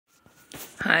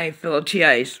Hi, fellow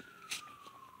TIs.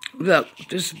 Look,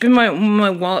 this has been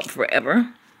my wallet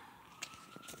forever.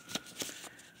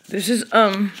 This is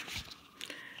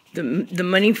the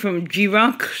money from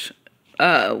G-Rock's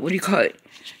what do you call it?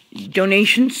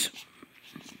 Donations.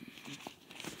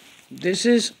 This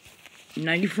is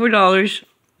 $94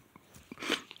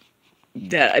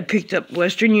 that I picked up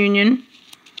Western Union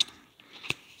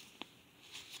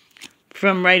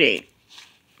from Rite Aid.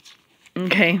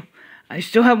 Okay, I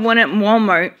still have one at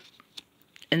Walmart,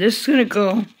 and this is gonna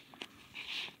go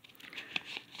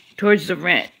towards the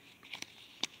rent.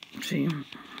 Let's see,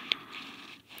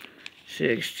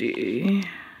 60,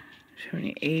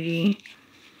 70, 80,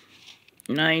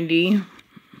 90,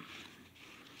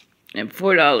 and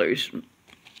 $4.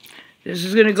 This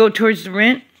is gonna go towards the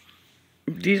rent.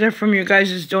 These are from your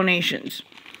guys' donations.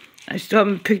 I still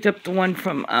haven't picked up the one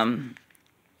from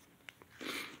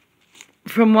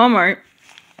Walmart.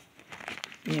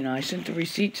 You know, I sent the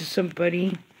receipt to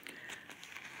somebody,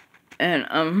 and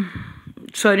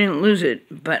so I didn't lose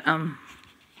it. But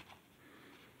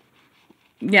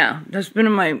yeah, that's been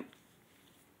in my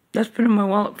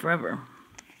wallet forever.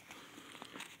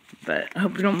 But I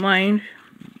hope you don't mind.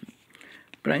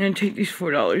 But I'm gonna take these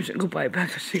 $4 and go buy a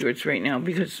pack of cigarettes right now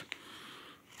because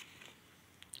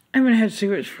I haven't had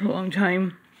cigarettes for a long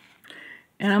time,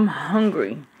 and I'm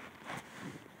hungry.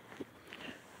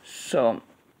 So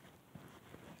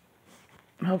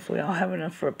hopefully I'll have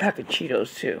enough for a pack of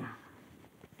Cheetos too.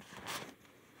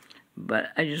 But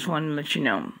I just wanted to let you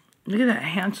know. Look at that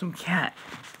handsome cat.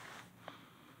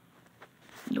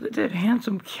 Look at that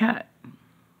handsome cat.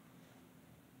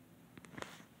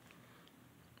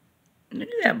 Look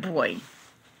at that boy.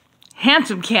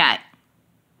 Handsome cat.